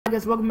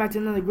guys, welcome back to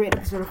another great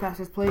episode of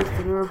Fastest Plays.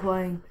 Today we're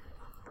playing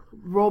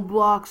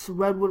Roblox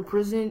Redwood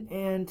Prison,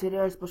 and today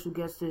our special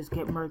guest is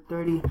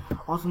GetMerc30,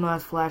 also known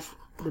as Flash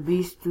the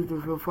Beast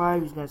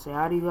 2345. He's gonna say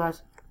hi to you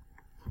guys.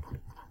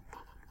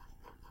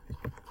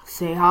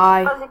 Say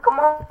hi. Come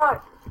on.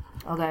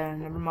 Okay,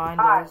 never mind,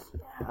 guys.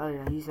 Oh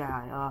yeah, he said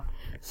hi.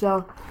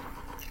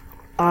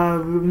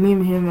 Me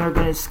and him are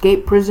gonna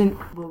escape prison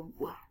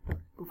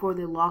before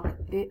they lock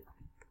it.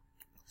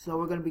 So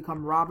we're gonna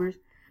become robbers.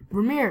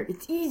 Ramir,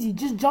 it's easy.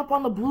 Just jump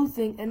on the blue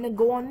thing and then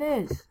go on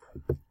this.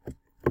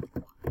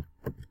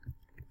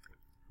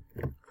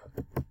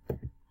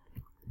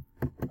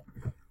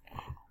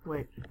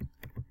 Wait,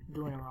 I'm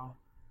doing it wrong.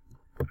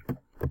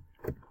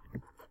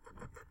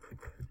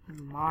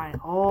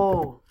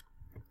 Oh,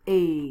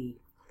 hey.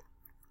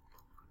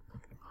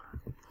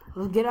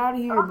 Let's get out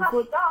of here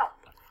before.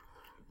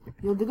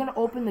 Yo, they're gonna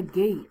open the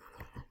gate.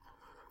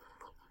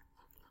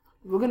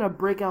 We're gonna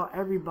break out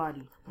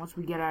everybody once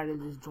we get out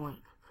of this joint.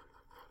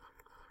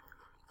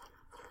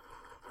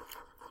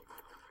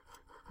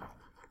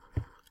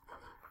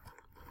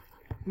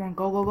 Come on,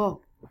 go, go,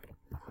 go.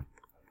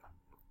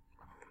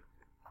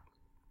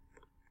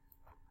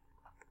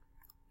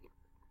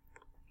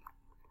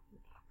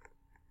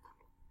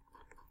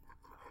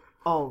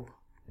 Oh,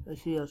 they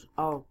see us.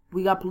 Oh,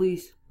 we got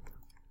police.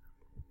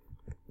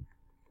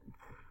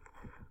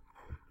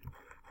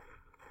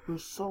 We're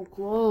so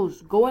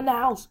close. Go in the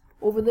house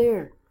over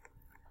there.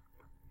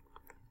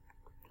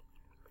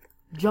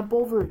 Jump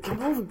over.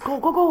 Jump over. Go,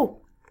 go, go.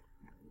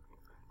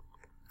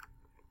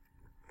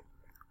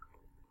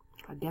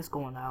 I guess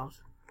go in the house.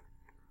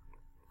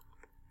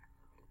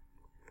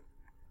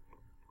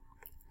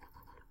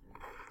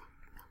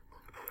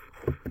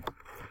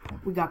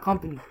 We got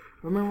company.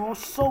 Remember, we're all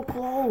so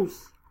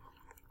close.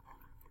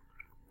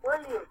 Where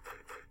are you?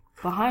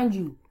 Behind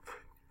you.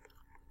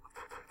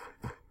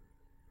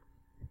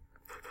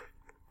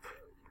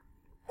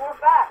 We're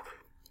back.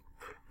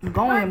 I'm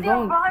going.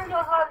 Behind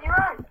us on your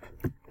own.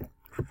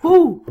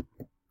 Who?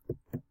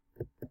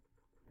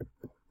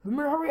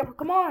 Remember, hurry up.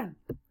 Come on.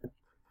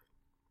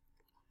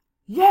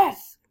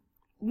 Yes!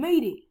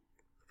 Made it!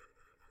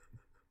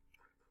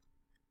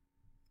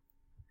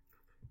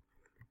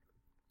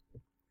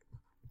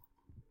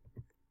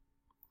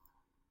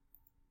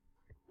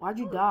 Why'd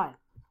you die?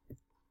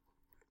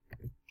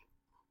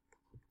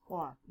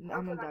 Hold on,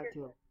 I'm gonna die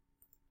too.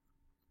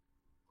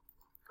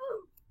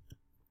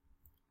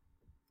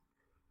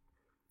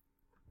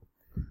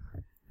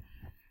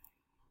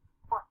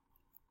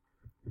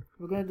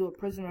 We're gonna do a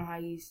prisoner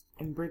heist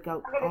and break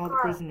out all the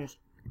prisoners.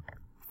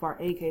 Our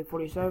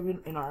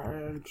AK-47 and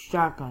our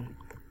shotgun.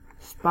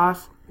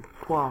 Spas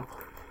 12.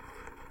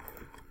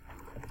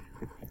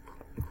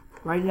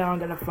 Right now I'm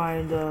gonna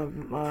find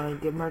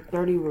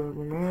GetMerc30 with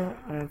Ramir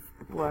and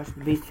Flash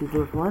the Beast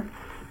 224.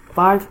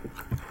 5.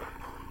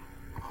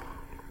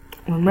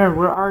 Ramir,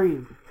 where are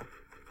you?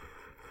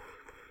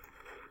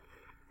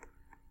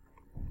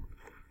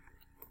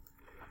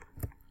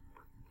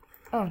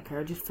 I don't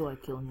care, I just feel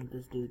like killing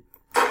this dude.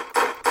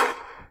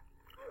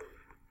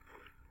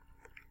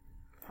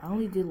 I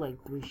only did like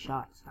 3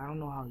 shots. I don't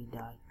know how he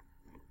died.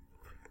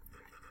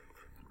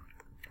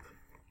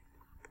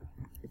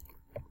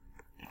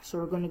 So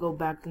we're gonna go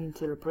back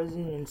into the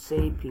prison and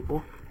save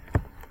people.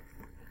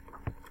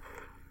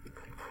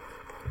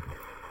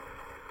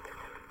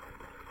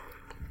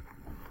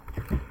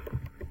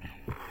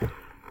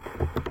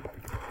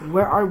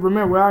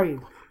 Ramir, where are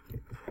you?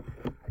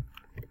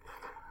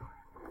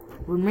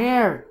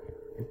 Ramir!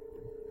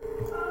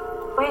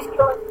 Please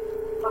kill him.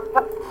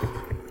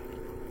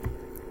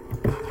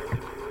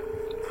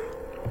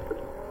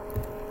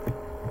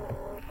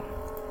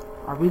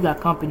 We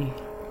got company.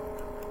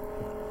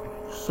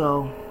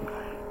 So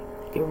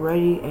get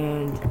ready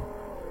and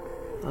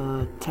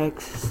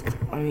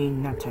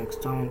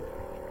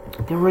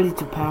get ready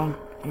to pound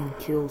and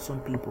kill some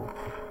people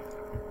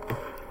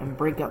and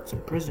break out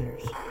some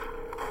prisoners.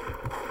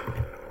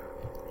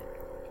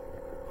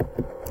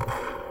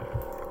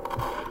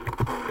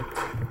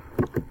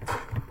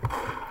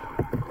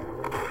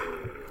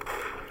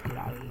 Get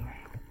out of here.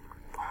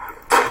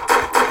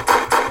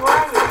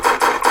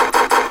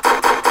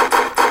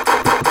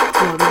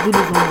 The dude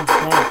is almost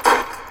dead.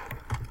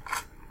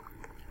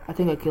 I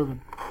think I killed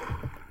him.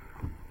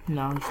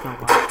 No, he's still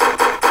alive.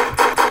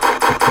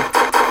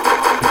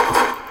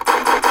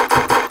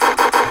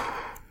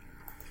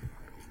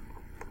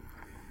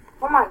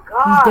 Oh my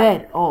god. He's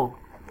dead. Oh.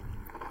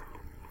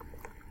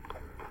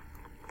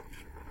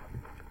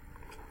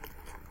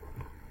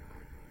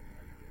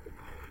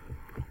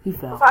 He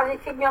fell. Why did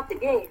they kick me off the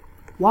game?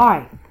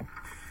 Why?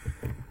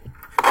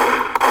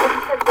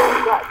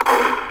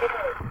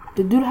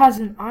 The dude has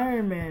an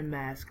Iron Man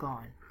mask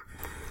on.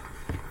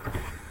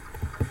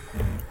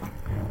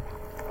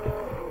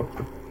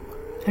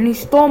 And he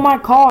stole my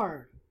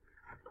car.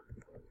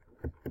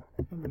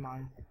 Never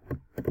mind.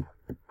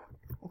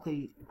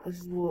 Okay, this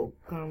is what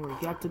gonna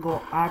work. I have to go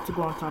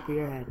on top of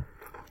your head.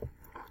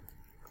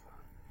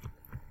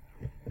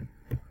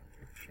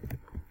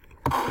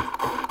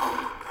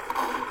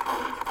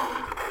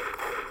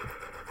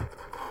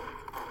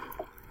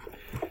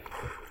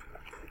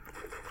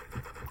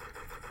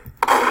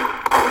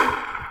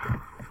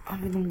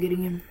 think I'm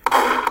getting him.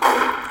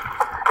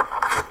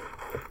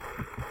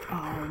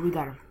 Oh, we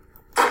got him.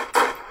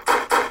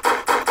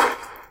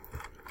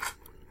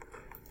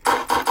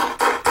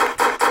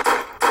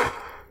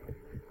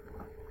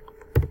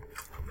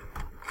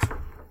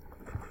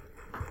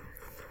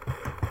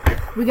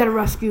 We gotta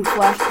rescue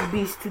Flash the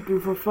Beast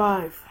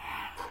 2345.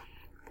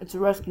 It's a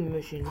rescue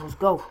mission. Let's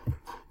go.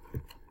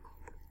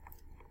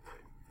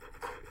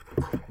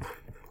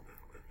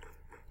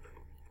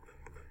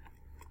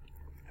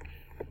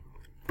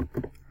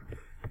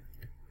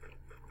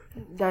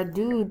 That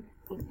dude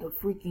with the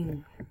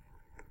freaking...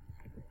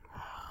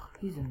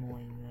 He's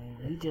annoying,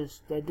 man.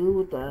 That dude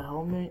with the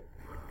helmet.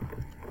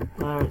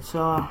 Alright,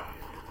 so...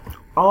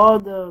 all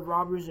the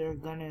robbers are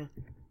going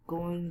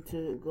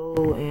to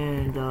go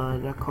and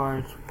their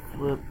cars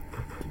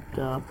flipped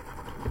up.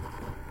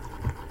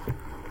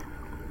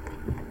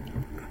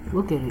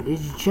 Look at it.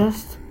 It's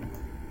just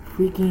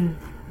freaking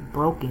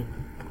broken.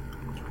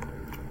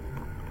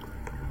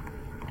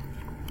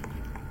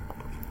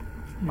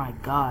 My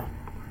god.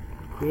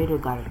 Creator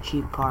got a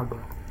cheap car, bro.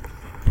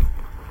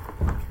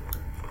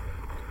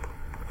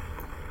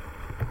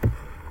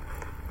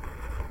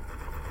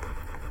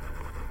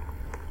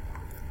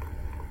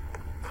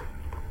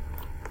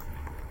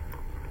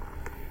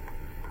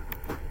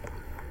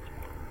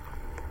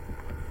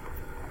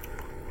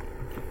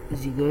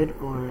 Is he good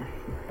or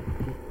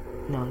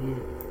no? He's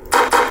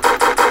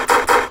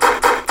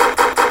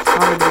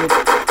sorry, dude.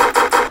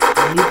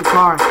 I need the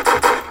car.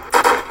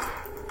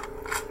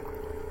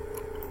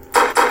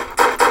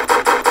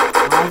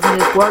 Why isn't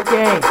this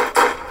working?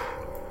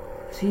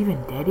 Is he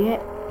even dead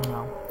yet? No.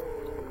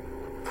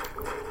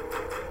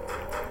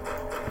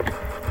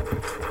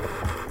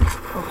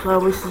 Oh, so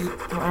this is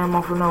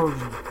ammo for no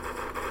reason.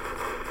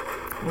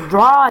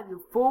 Drive, you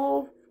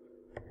fool!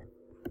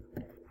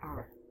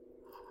 Alright.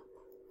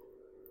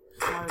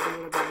 Sorry, dude,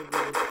 I gotta do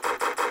this.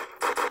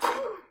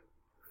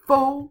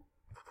 Fool!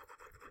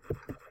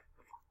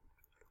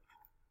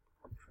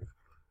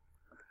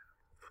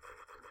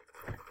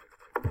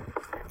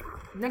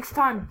 Next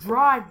time,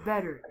 drive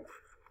better.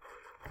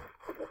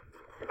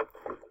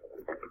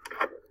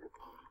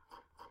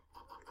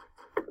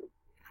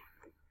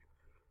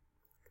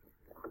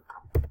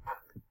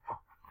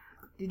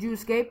 Did you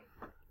escape?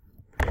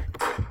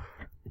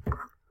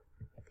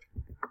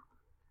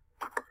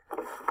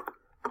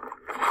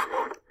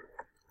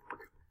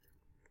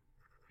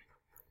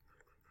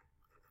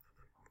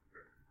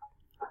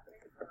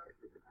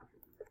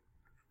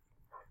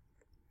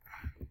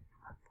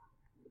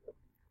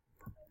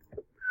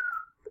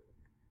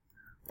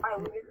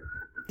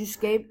 Did you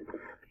escape?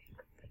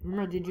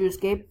 Remember, did you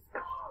escape?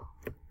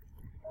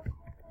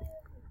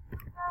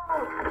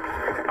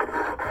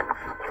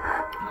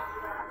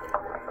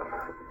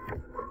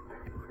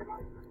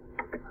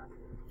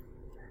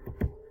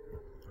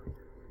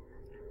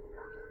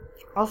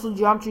 Also,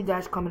 Geometry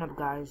Dash coming up,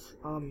 guys.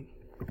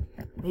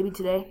 Maybe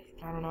today,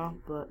 I don't know,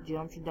 but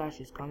Geometry Dash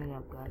is coming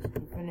up, guys.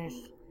 We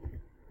finished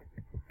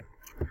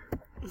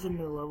some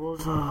new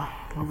levels.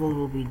 Level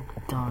will be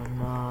done.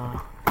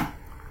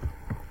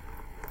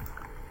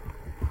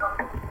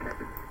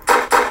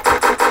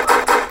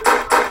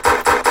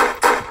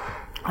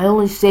 I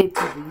only save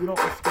people, you don't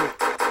escape.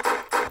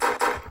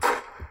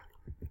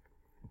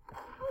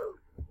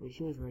 Wait,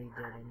 she was already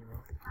dead anyway.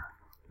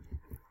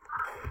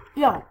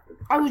 Yo,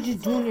 I was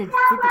just doing your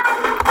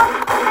freaking...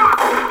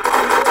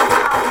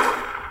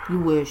 You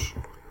wish.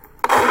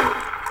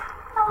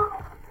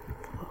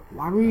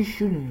 Why were you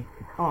shooting me?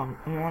 Oh,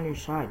 I'm on your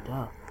side,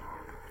 duh.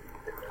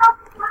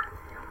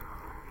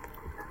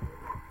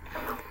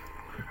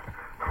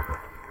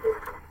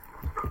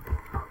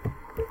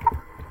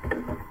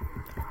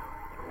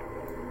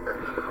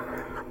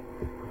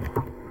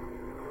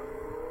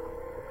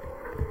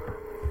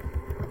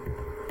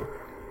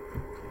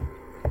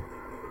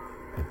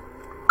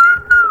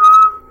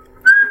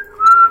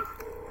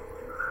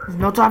 There's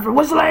no time for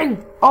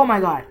whistling! Oh my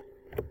god.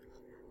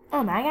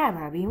 Oh my god,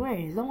 Bobby, where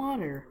is the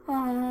water?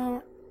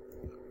 Ugh.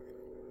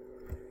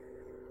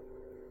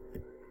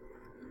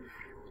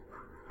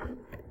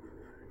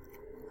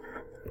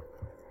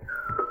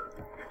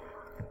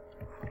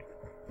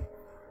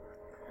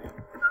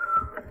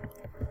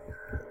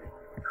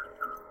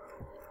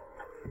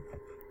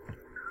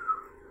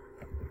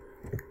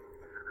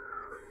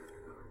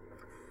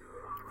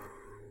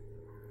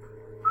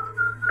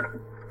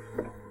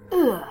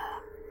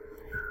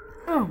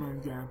 Oh my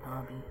god,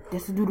 Bobby.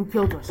 That's the dude who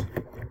killed us.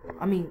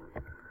 I mean,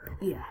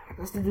 yeah,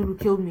 that's the dude who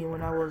killed me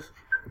when I was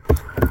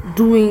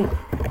doing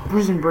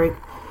Prison Break.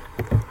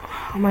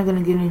 How am I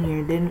gonna get in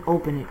here? Didn't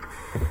open it.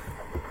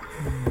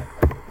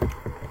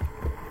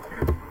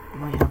 I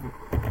might have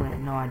a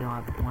plan. No, I don't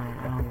have a plan.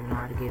 I don't even know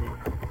how to get in.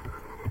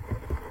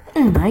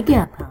 Oh my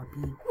god,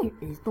 Bobby. Where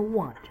is the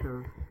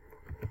water?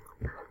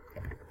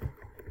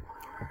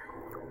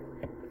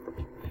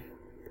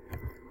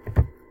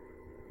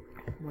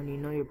 When you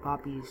know your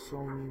poppy is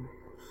so.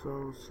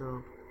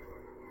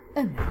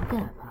 Oh my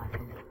god,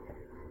 Poppy.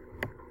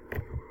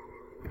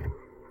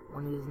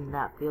 When isn't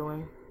that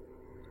feeling?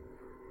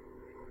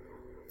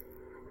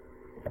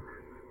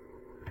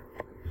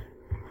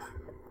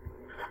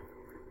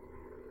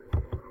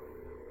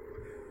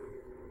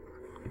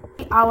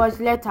 Hours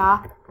later,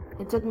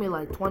 it took me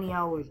like 20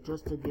 hours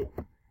just to get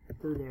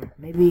through there.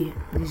 Maybe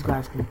these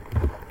guys can.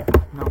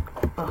 No.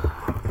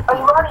 Are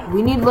you running?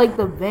 We need like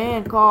the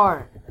van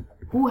car.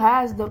 Who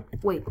has the?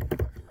 Wait.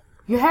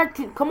 Your head.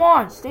 Come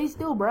on. Stay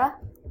still, bruh.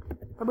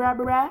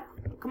 Bruh.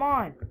 Come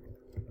on.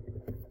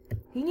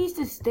 He needs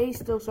to stay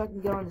still so I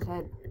can get on his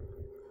head.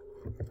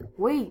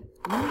 Wait.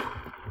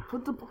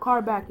 Put the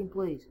car back in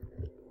place.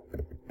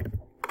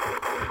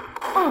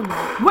 Oh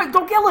no. Wait,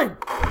 don't kill him!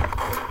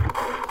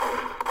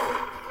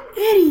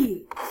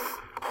 Idiots!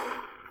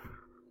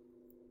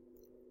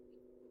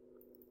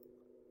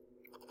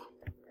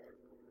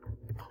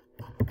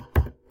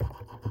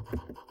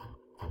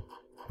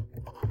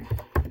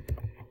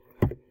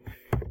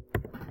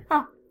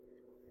 Huh.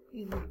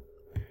 You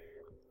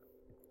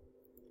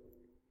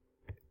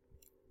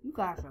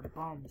guys are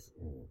bums.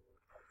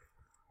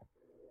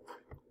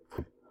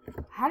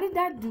 How did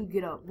that dude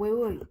get up?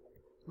 Wait.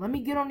 Let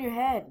me get on your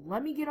head.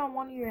 Let me get on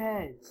one of your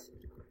heads.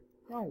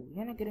 No,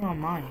 you're not getting on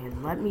my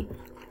head. Let me...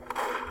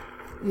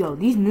 Yo,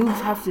 these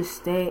noobs have to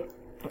stay...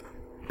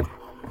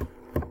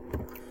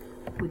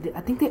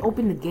 I think they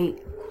opened the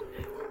gate.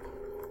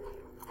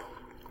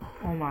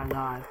 Oh my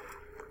god.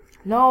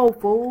 No,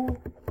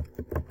 fool.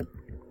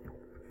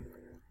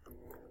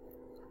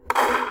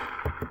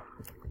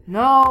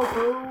 No,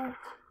 fool.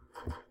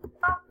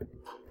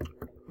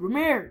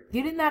 Ramir,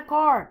 get in that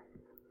car.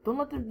 Don't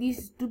let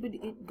these stupid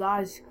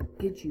guys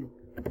get you.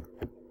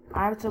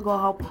 I have to go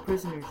help the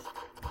prisoners.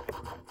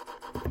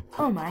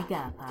 Oh my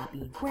god,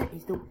 Poppy. Where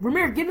is the...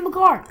 Ramir, get in the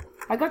car.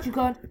 I got you,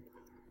 cuz.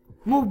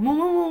 Move.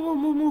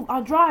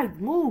 I'll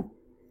drive. Move.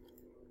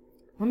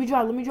 Let me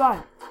drive.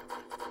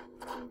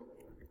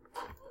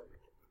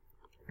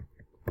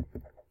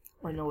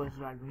 Wait, no, it's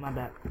driving. My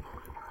bad.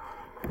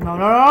 No.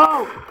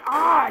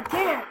 Ah, I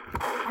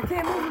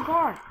can't move the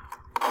car.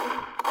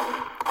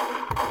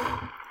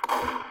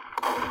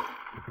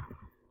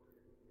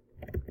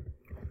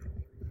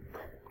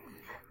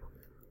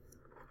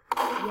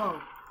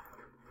 Yo.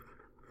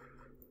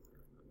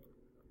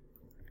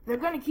 They're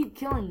gonna keep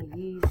killing you.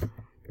 He's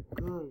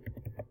good.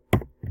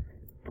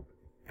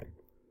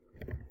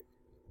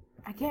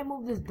 I can't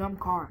move this dumb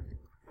car.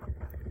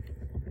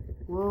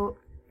 Well,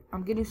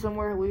 I'm getting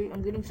somewhere.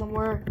 I'm getting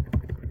somewhere.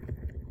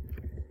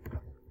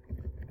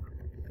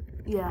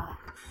 Yeah.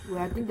 Wait,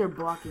 I think they're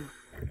blocking.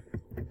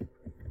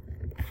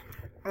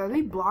 Are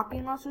they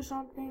blocking us or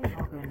something?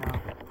 Okay, no.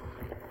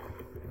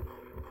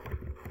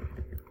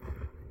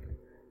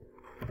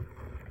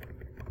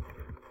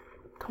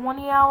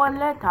 $20 hours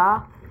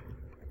later.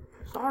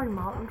 Sorry,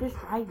 Mom. I'm just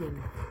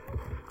driving.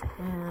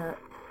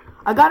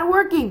 I got it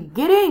working.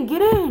 Get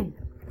in.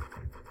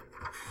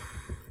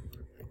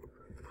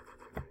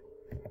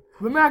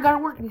 Remember, I got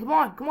it working. Come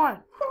on.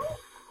 Where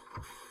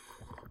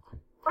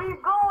are you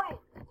going?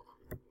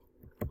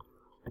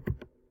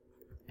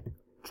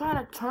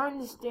 Trying to turn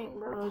this thing,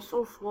 bro. It's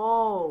so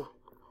slow.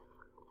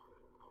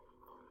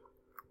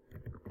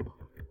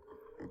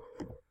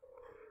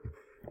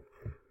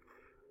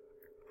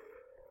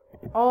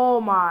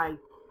 Oh my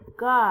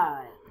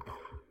god.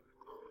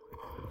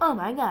 Oh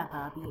my god,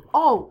 Poppy.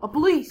 Oh, a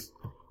police.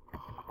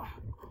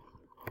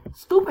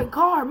 Stupid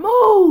car,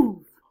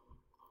 move.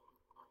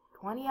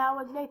 20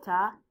 hours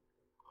later.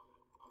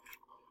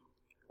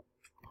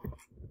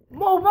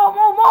 Move.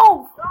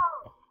 Go.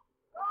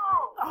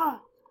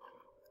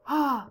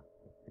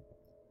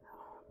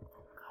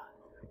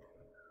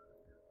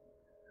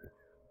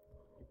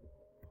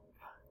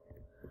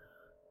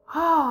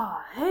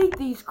 I hate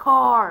these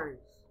cars.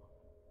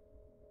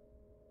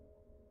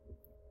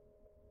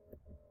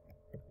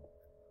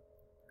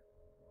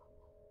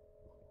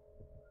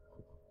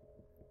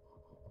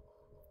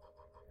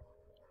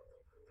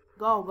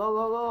 Go.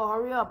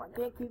 Hurry up. I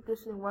can't keep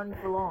this thing running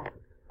for long.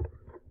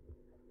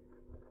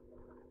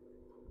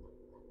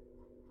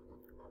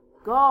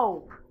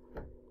 Go.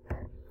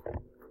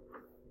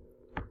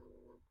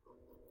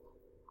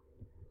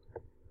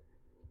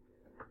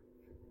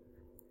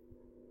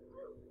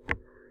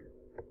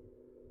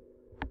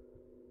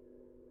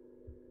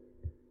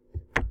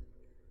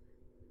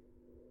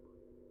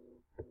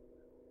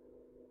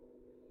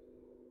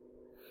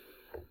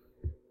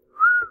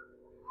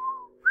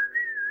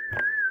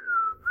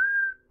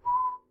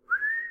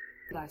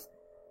 Guys,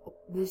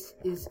 this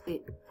is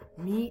it.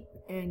 Me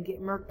and Get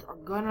Murked are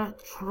gonna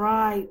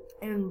try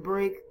and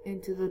break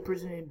into the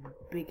prison and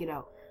break it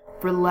out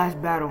for the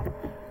last battle.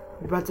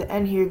 We're about to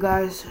end here,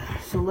 guys.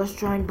 So let's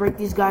try and break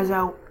these guys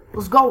out.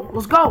 Let's go.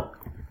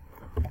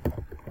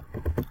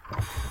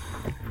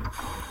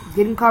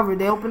 Getting covered.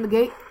 They open the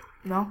gate?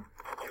 No.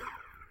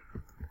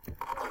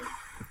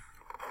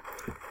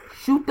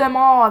 Shoot them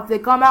all if they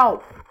come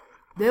out.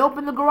 They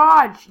open the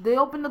garage.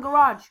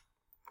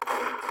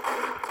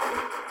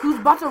 Who's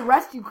about to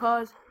arrest you,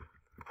 cuz?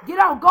 Get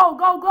out. Go.